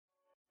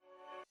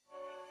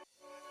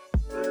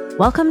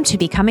Welcome to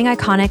Becoming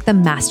Iconic, the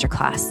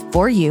Masterclass.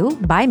 For you,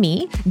 by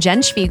me,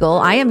 Jen Spiegel.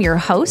 I am your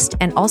host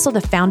and also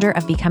the founder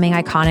of Becoming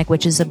Iconic,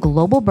 which is a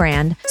global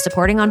brand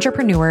supporting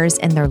entrepreneurs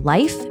in their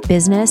life,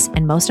 business,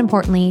 and most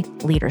importantly,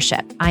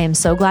 leadership. I am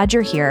so glad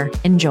you're here.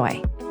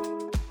 Enjoy.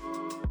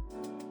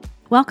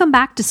 Welcome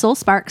back to Soul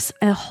Sparks,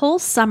 a whole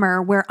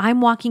summer where I'm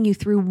walking you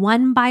through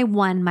one by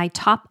one my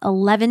top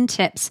 11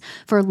 tips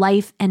for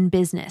life and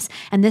business.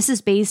 And this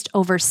is based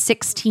over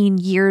 16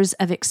 years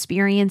of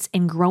experience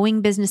in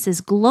growing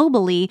businesses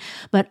globally,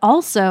 but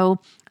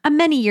also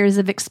many years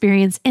of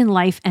experience in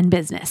life and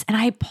business. And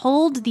I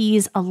pulled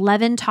these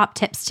 11 top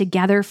tips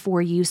together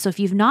for you. So if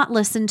you've not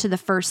listened to the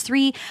first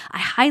 3, I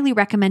highly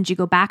recommend you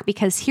go back,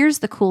 because here's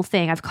the cool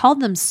thing. I've called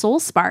them Soul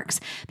Sparks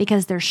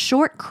because they're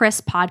short,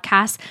 crisp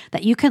podcasts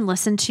that you can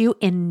listen to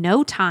in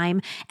no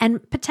time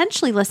and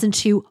potentially listen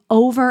to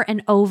over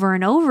and over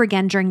and over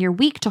again during your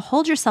week to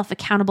hold yourself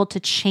accountable to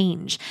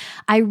change.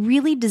 I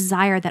really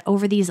desire that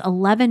over these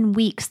 11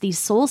 weeks, these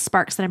Soul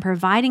Sparks that I'm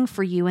providing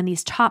for you and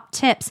these top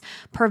tips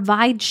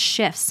provide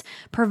shifts,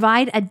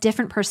 provide a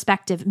different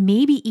perspective,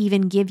 maybe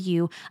even give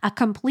you a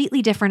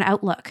completely different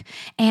outlook.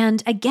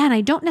 And again,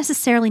 I don't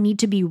necessarily need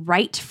to be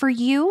right for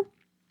you,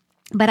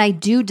 but I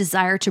do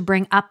desire to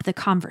bring up the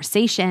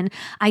conversation.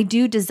 I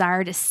do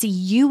desire to see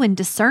you in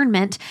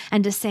discernment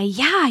and to say,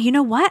 yeah, you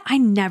know what? I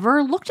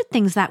never looked at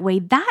things that way.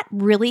 That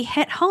really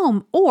hit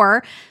home.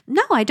 Or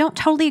no, I don't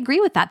totally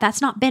agree with that.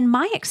 That's not been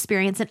my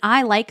experience and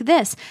I like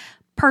this.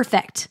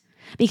 Perfect.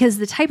 Because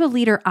the type of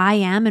leader I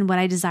am and what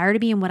I desire to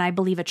be and what I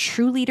believe a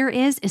true leader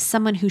is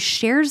someone who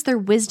shares their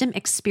wisdom,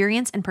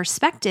 experience, and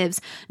perspectives,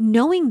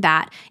 knowing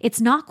that it's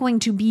not going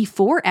to be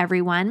for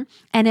everyone.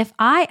 And if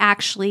I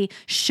actually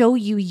show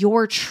you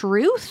your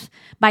truth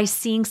by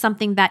seeing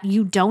something that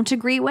you don't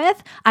agree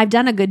with, I've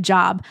done a good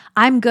job.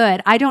 I'm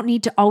good. I don't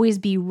need to always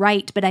be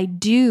right, but I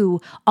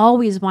do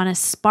always want to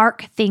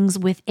spark things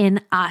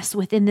within us,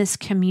 within this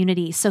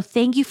community. So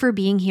thank you for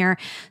being here.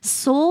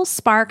 Soul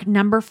Spark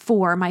number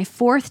 4, my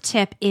 4th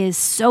tip, is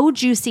so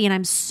juicy and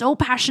I'm so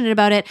passionate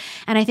about it.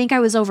 And I think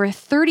I was over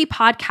 30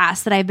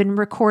 podcasts that I've been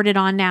recorded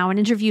on now and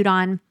interviewed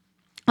on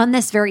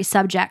this very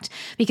subject,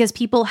 because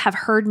people have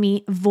heard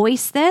me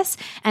voice this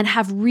and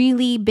have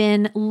really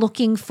been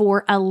looking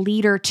for a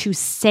leader to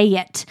say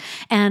it.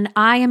 And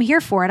I am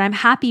here for it. I'm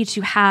happy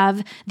to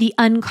have the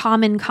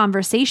uncommon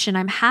conversation.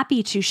 I'm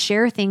happy to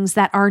share things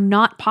that are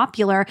not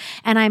popular.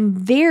 And I'm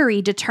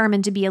very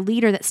determined to be a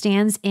leader that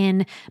stands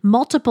in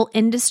multiple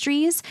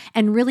industries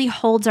and really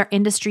holds our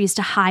industries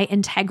to high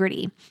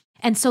integrity.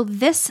 And so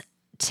this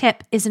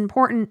tip is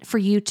important for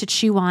you to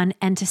chew on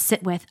and to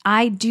sit with.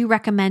 I do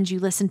recommend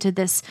you listen to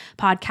this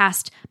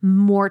podcast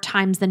more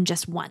times than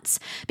just once,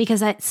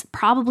 because it's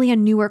probably a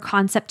newer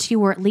concept to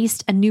you, or at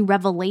least a new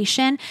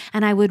revelation.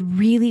 And I would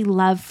really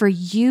love for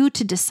you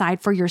to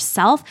decide for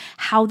yourself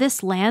how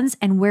this lands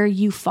and where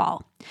you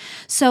fall.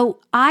 So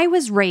I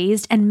was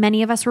raised, and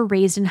many of us were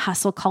raised in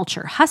hustle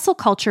culture. Hustle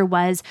culture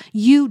was,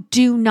 you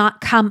do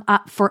not come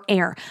up for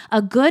air.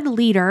 A good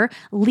leader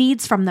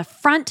leads from the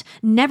front,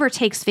 never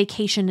takes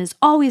vacation, is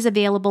always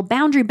available.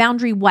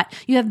 Boundary what?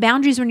 You have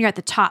boundaries when you're at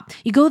the top.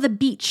 You go to the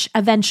beach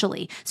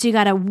eventually. So you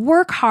got to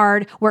work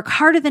hard, work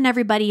harder than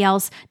everybody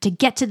else to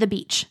get to the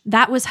beach.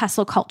 That was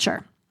hustle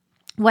culture.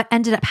 What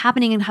ended up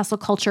happening in hustle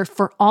culture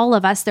for all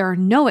of us, there are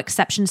no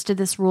exceptions to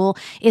this rule,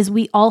 is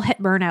we all hit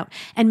burnout.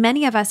 And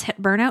many of us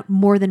hit burnout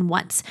more than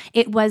once.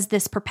 It was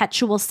this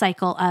perpetual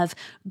cycle of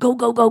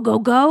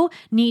go,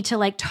 need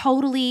to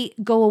totally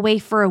go away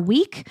for a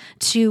week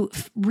to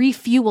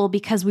refuel,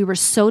 because we were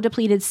so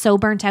depleted, so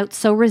burnt out,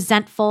 so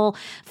resentful,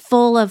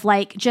 full of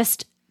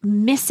just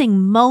missing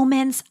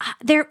moments.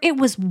 It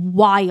was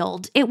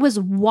wild. It was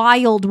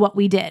wild what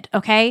we did.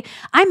 Okay.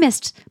 I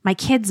missed my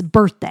kid's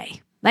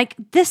birthday.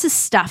 This is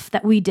stuff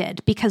that we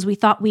did because we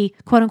thought we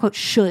quote unquote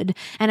should.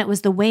 And it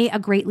was the way a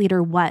great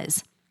leader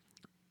was.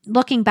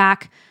 Looking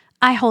back,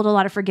 I hold a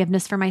lot of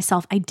forgiveness for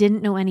myself. I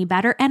didn't know any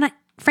better. And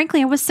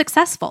frankly, I was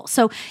successful.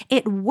 So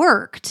it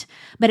worked,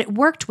 but it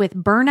worked with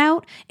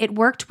burnout. It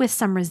worked with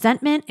some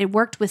resentment. It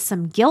worked with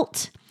some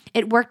guilt.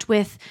 It worked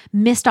with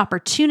missed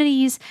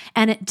opportunities,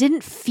 and it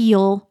didn't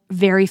feel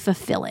very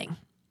fulfilling.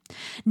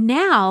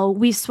 Now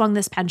we've swung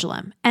this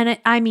pendulum, and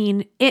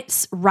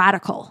it's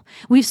radical.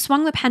 We've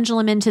swung the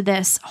pendulum into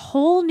this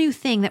whole new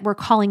thing that we're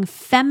calling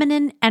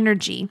feminine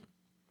energy.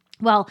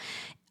 Well,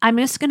 I'm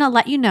just going to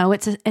let you know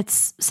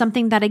it's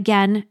something that,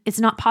 again, it's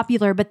not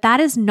popular, but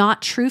that is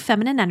not true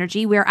feminine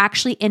energy. We're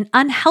actually in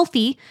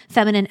unhealthy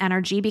feminine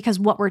energy, because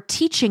what we're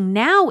teaching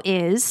now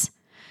is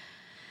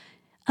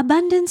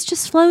abundance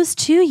just flows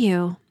to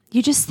you.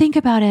 You just think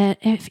about it.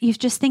 If you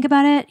just think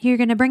about it, you're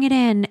going to bring it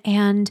in.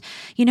 And,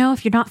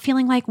 if you're not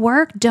feeling like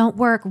work, don't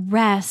work,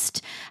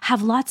 rest,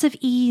 have lots of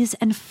ease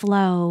and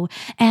flow.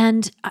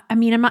 And I'm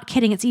not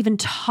kidding. It's even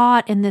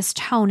taught in this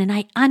tone, and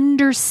I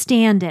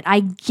understand it.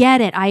 I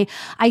get it.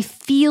 I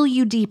feel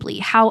you deeply,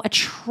 how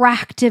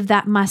attractive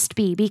that must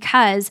be,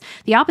 because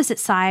the opposite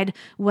side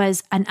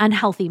was an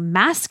unhealthy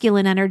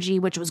masculine energy,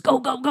 which was go,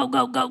 go, go,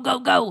 go, go, go,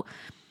 go.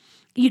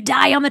 You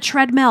die on the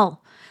treadmill.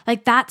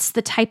 Like that's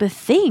the type of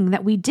thing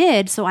that we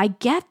did. So I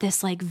get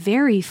this like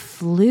very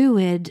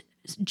fluid,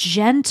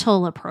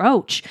 gentle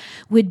approach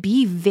would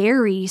be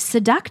very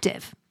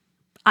seductive.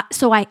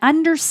 So I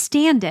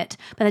understand it,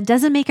 but it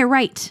doesn't make it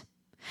right.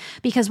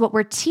 Because what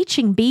we're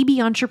teaching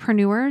baby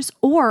entrepreneurs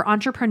or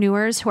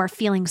entrepreneurs who are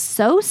feeling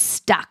so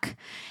stuck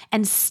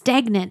and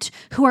stagnant,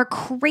 who are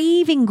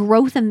craving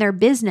growth in their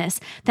business,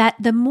 that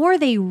the more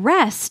they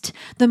rest,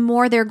 the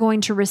more they're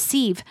going to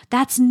receive.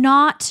 That's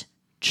not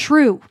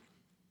true.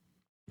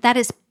 That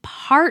is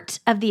part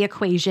of the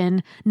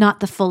equation, not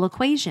the full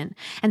equation.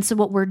 And so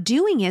what we're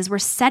doing is we're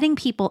setting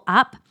people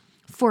up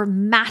for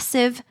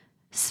massive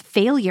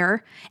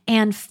failure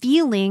and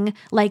feeling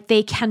like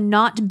they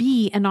cannot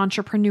be an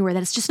entrepreneur,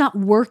 that it's just not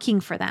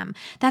working for them.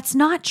 That's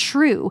not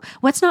true.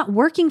 What's not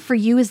working for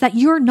you is that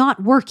you're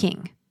not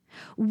working.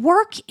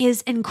 Work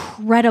is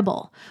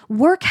incredible.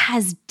 Work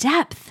has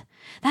depth.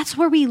 That's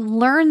where we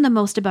learn the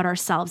most about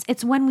ourselves.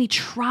 It's when we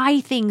try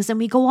things and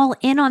we go all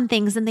in on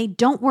things and they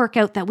don't work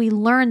out that we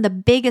learn the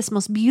biggest,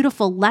 most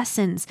beautiful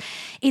lessons.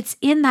 It's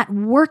in that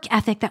work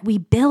ethic that we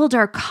build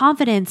our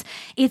confidence.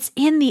 It's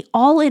in the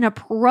all-in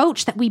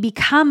approach that we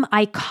become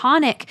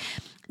iconic.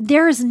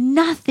 There is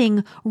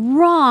nothing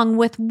wrong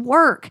with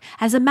work.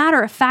 As a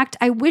matter of fact,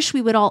 I wish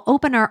we would all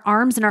open our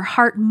arms and our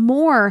heart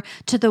more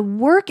to the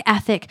work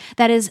ethic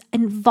that is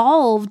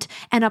involved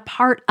and a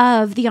part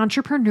of the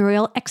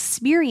entrepreneurial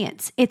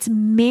experience. It's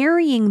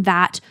marrying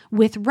that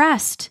with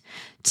rest.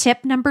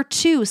 Tip number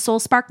 2, Soul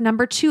Spark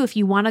number 2, if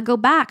you want to go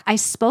back, I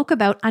spoke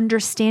about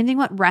understanding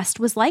what rest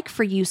was like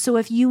for you. So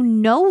if you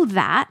know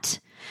that,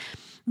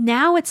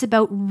 now it's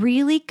about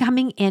really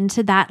coming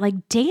into that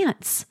like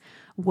dance.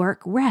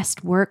 Work,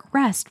 rest, work,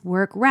 rest,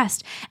 work,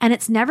 rest. And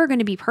it's never going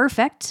to be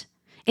perfect.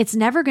 It's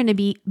never going to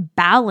be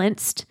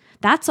balanced.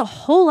 That's a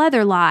whole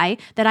other lie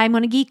that I'm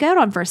going to geek out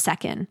on for a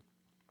second.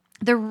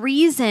 The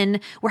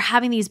reason we're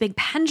having these big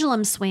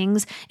pendulum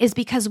swings is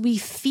because we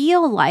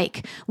feel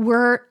like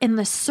we're in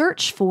the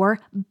search for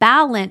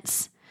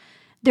balance.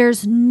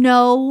 There's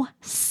no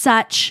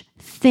such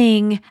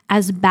thing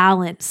as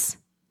balance.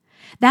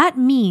 That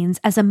means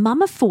as a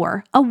mom of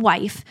 4, a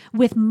wife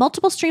with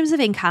multiple streams of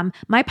income,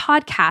 my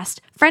podcast,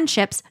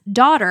 friendships,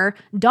 daughter,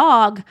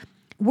 dog,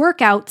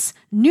 workouts,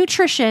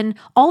 nutrition,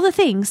 all the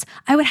things,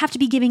 I would have to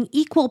be giving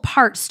equal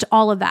parts to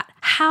all of that.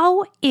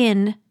 How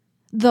in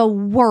the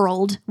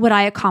world would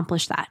I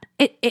accomplish that?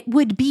 It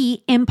would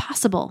be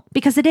impossible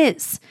because it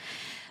is.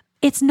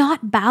 It's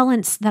not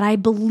balance that I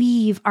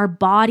believe our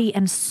body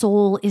and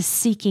soul is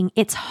seeking.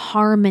 It's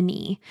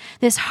harmony,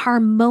 this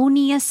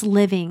harmonious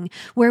living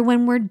where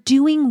when we're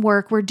doing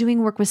work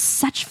with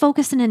such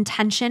focus and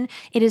intention.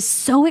 It is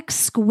so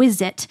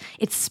exquisite.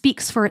 It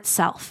speaks for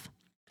itself.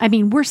 I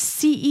mean, we're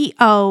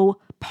CEO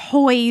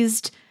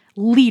poised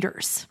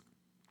leaders.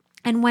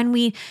 And when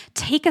we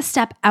take a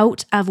step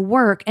out of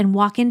work and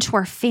walk into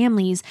our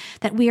families,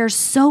 that we are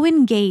so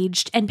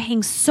engaged and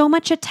paying so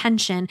much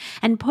attention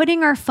and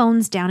putting our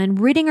phones down and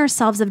ridding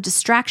ourselves of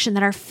distraction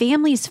that our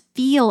families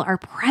feel our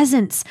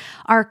presence,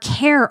 our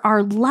care,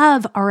 our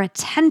love, our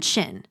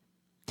attention.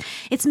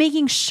 It's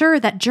making sure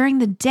that during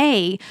the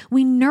day,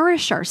 we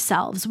nourish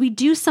ourselves. We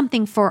do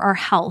something for our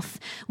health.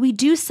 We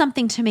do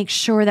something to make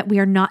sure that we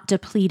are not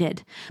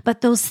depleted.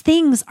 But those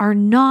things are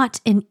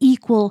not in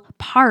equal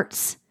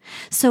parts.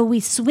 So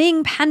we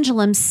swing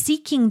pendulums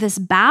seeking this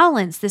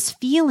balance, this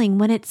feeling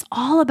when it's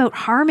all about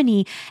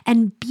harmony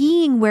and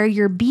being where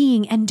you're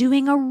being and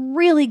doing a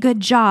really good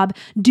job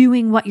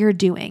doing what you're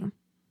doing.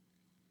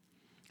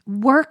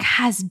 Work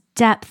has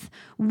depth.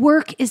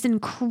 Work is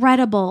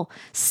incredible.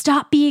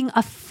 Stop being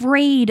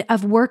afraid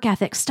of work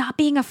ethic. Stop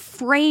being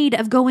afraid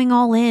of going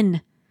all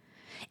in.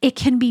 It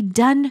can be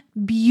done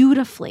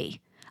beautifully.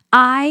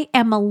 I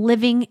am a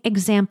living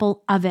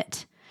example of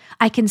it.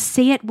 I can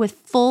say it with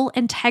full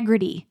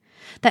integrity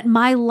that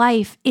my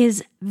life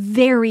is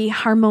very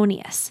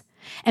harmonious.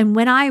 And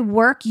when I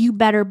work, you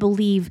better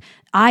believe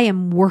I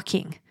am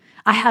working.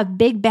 I have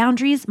big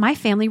boundaries. My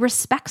family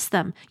respects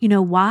them. You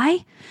know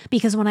why?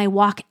 Because when I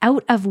walk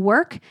out of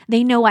work,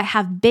 they know I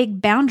have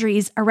big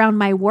boundaries around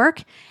my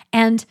work,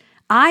 and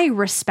I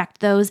respect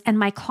those and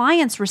my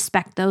clients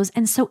respect those.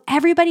 And so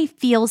everybody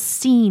feels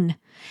seen.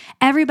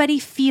 Everybody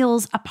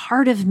feels a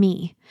part of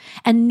me,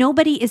 and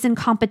nobody is in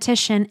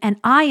competition, and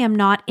I am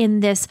not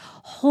in this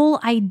whole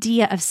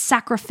idea of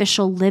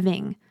sacrificial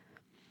living.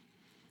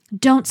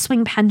 Don't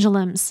swing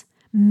pendulums.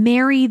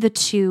 Marry the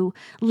two.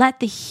 Let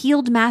the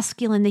healed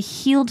masculine, the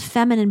healed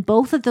feminine,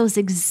 both of those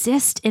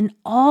exist in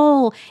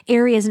all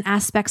areas and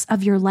aspects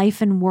of your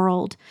life and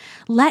world.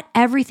 Let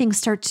everything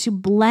start to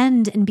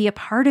blend and be a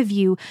part of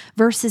you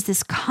versus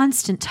this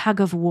constant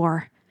tug of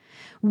war.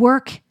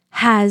 Work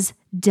has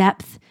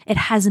depth. It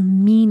has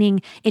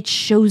meaning. It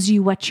shows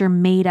you what you're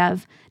made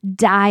of.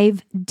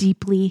 Dive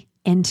deeply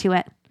into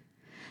it.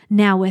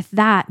 Now with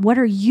that, what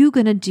are you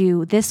going to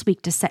do this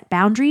week to set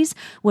boundaries?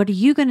 What are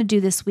you going to do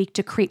this week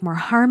to create more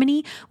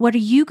harmony? What are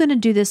you going to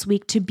do this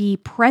week to be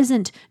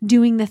present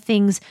doing the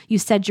things you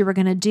said you were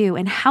going to do?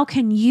 And how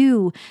can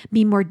you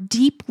be more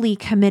deeply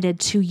committed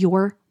to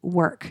your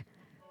work?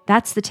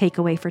 That's the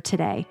takeaway for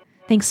today.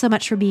 Thanks so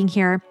much for being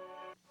here.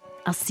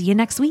 I'll see you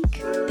next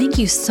week. Thank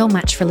you so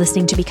much for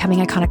listening to Becoming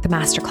Iconic, the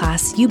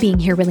Masterclass. You being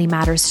here really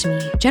matters to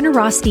me.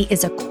 Generosity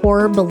is a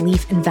core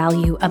belief and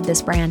value of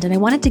this brand, and I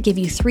wanted to give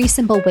you 3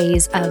 simple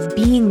ways of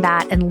being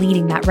that and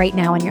leading that right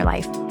now in your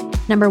life.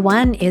 Number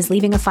 1 is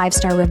leaving a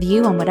 5-star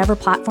review on whatever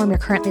platform you're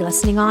currently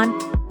listening on.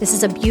 This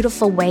is a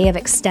beautiful way of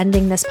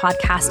extending this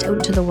podcast out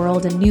into the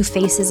world and new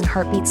faces and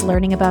heartbeats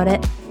learning about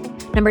it.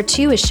 Number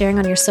 2 is sharing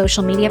on your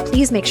social media.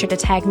 Please make sure to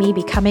tag me,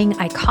 Becoming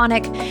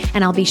Iconic,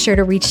 and I'll be sure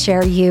to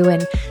share you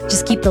and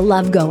just keep the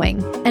love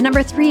going. And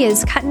number 3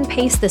 is cut and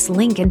paste this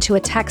link into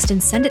a text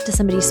and send it to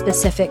somebody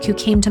specific who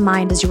came to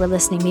mind as you were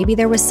listening. Maybe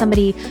there was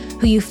somebody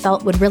who you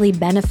felt would really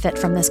benefit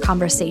from this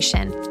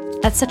conversation.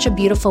 That's such a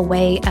beautiful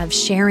way of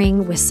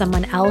sharing with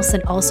someone else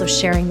and also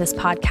sharing this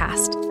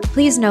podcast.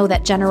 Please know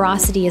that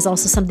generosity is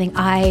also something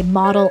I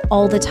model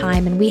all the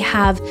time, and we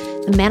have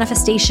the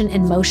Manifestation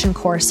in Motion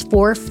course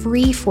for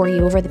free for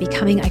you over the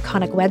Becoming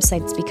Iconic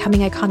website. It's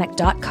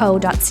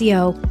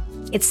becomingiconic.co.co.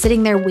 It's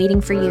sitting there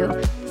waiting for you.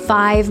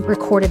 5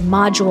 recorded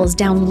modules,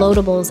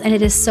 downloadables, and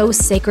it is so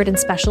sacred and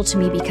special to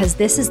me because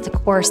this is the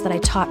course that I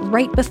taught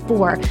right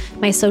before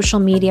my social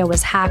media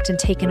was hacked and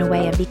taken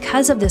away. And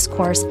because of this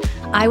course,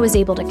 I was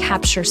able to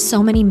capture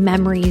so many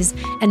memories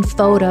and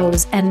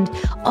photos and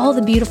all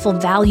the beautiful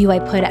value I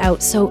put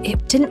out. So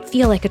it didn't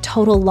feel like a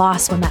total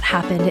loss when that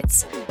happened.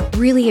 It's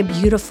really a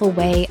beautiful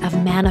way of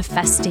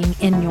manifesting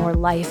in your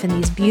life and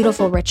these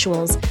beautiful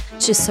rituals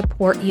to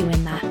support you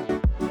in that.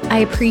 I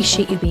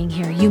appreciate you being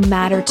here. You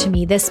matter to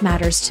me. This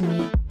matters to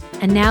me.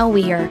 And now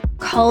we are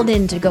called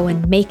in to go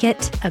and make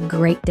it a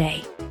great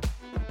day.